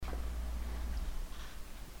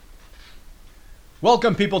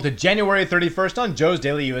Welcome, people, to January 31st on Joe's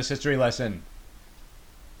Daily U.S. History Lesson.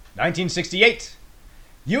 1968.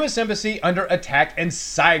 U.S. Embassy under attack in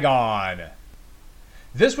Saigon.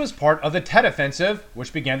 This was part of the Tet Offensive,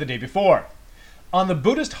 which began the day before. On the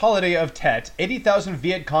Buddhist holiday of Tet, 80,000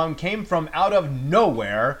 Viet Cong came from out of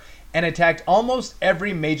nowhere and attacked almost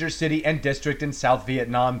every major city and district in South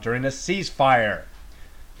Vietnam during a ceasefire.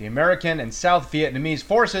 The American and South Vietnamese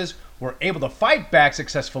forces were able to fight back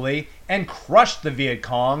successfully and crush the Viet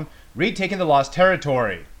Cong, retaking the lost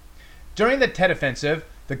territory. During the Tet Offensive,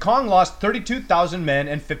 the Cong lost 32,000 men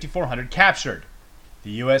and 5,400 captured. The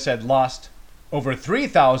U.S. had lost over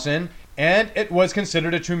 3,000, and it was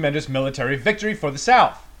considered a tremendous military victory for the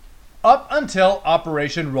South. Up until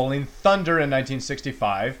Operation Rolling Thunder in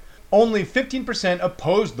 1965, only 15%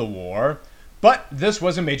 opposed the war, but this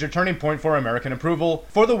was a major turning point for American approval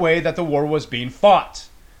for the way that the war was being fought.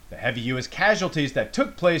 The heavy U.S. casualties that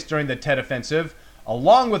took place during the Tet Offensive,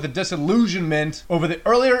 along with the disillusionment over the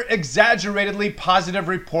earlier exaggeratedly positive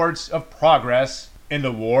reports of progress in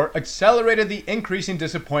the war, accelerated the increasing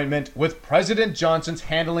disappointment with President Johnson's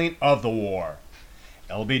handling of the war.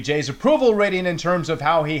 LBJ's approval rating in terms of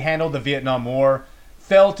how he handled the Vietnam War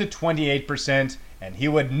fell to 28%, and he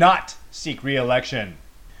would not seek re-election.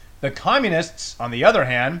 The Communists, on the other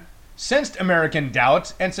hand, sensed American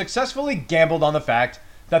doubt and successfully gambled on the fact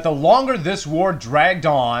that the longer this war dragged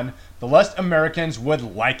on, the less Americans would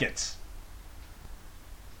like it.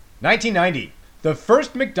 1990. The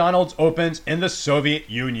first McDonald's opens in the Soviet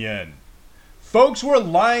Union. Folks were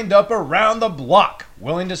lined up around the block,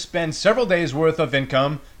 willing to spend several days' worth of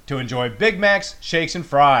income to enjoy Big Macs, shakes, and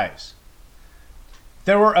fries.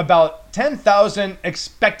 There were about 10,000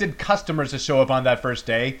 expected customers to show up on that first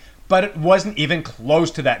day, but it wasn't even close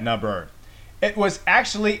to that number. It was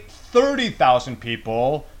actually 30,000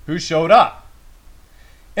 people who showed up.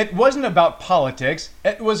 It wasn't about politics,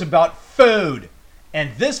 it was about food.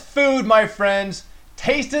 And this food, my friends,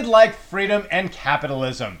 tasted like freedom and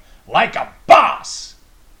capitalism. Like a boss!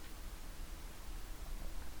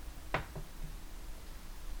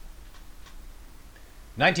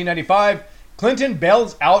 (1995) Clinton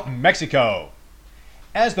bails out Mexico.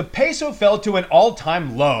 As the peso fell to an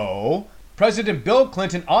all-time low, President Bill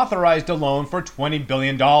Clinton authorized a loan for $20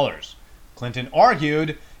 billion. Clinton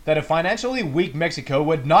argued that a financially weak Mexico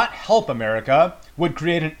would not help America, would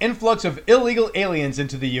create an influx of illegal aliens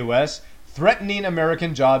into the U.S., threatening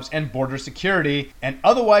American jobs and border security, and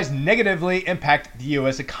otherwise negatively impact the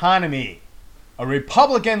U.S. economy. A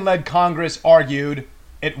Republican-led Congress argued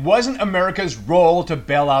it wasn't America's role to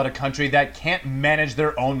bail out a country that can't manage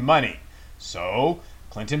their own money. So,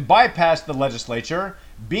 Clinton bypassed the legislature,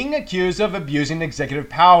 being accused of abusing executive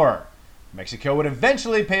power. Mexico would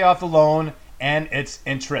eventually pay off the loan and its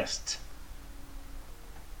interest.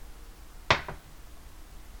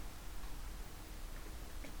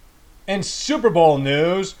 In Super Bowl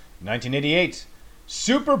news, 1988,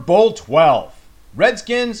 Super Bowl 12,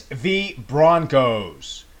 Redskins v.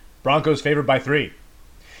 Broncos. Broncos favored by 3.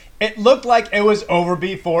 It looked like it was over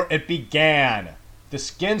before it began. The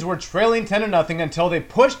Skins were trailing 10-0 until they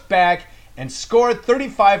pushed back and scored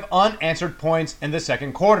 35 unanswered points in the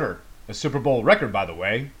second quarter. A Super Bowl record, by the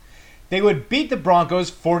way. They would beat the Broncos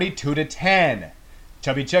 42-10.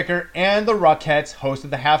 Chubby Checker and the Rockettes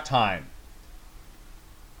hosted the halftime.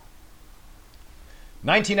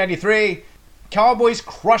 1993, Cowboys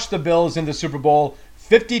crushed the Bills in the Super Bowl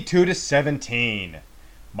 52-17.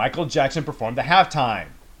 Michael Jackson performed the halftime.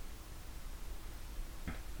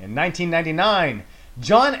 In 1999,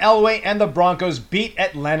 John Elway and the Broncos beat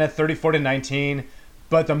Atlanta 34-19,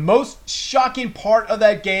 but the most shocking part of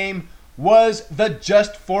that game was the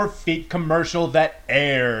Just 4 Feet commercial that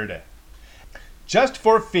aired. Just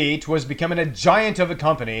 4 Feet was becoming a giant of a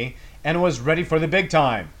company and was ready for the big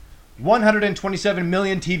time. 127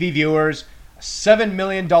 million TV viewers, a $7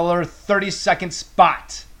 million 30-second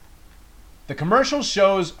spot. The commercial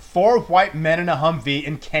shows 4 white men in a Humvee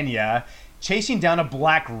in Kenya chasing down a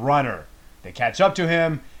black runner. They catch up to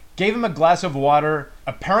him, gave him a glass of water,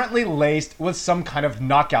 apparently laced with some kind of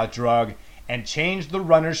knockout drug, and changed the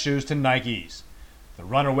runner's shoes to Nikes. The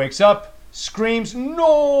runner wakes up, screams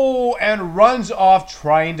 "No!" and runs off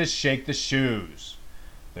trying to shake the shoes.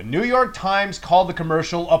 The New York Times called the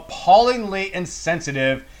commercial appallingly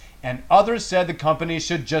insensitive, and others said the company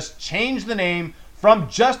should just change the name from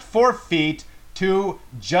Just 4 Feet to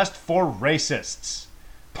Just 4 Racists.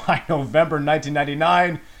 By November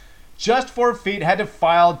 1999, Just 4 Feet had to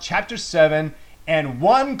file Chapter 7, and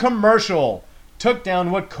one commercial took down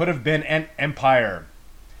what could have been an empire.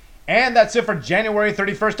 And that's it for January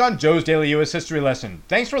 31st on Joe's Daily U.S. History Lesson.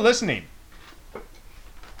 Thanks for listening.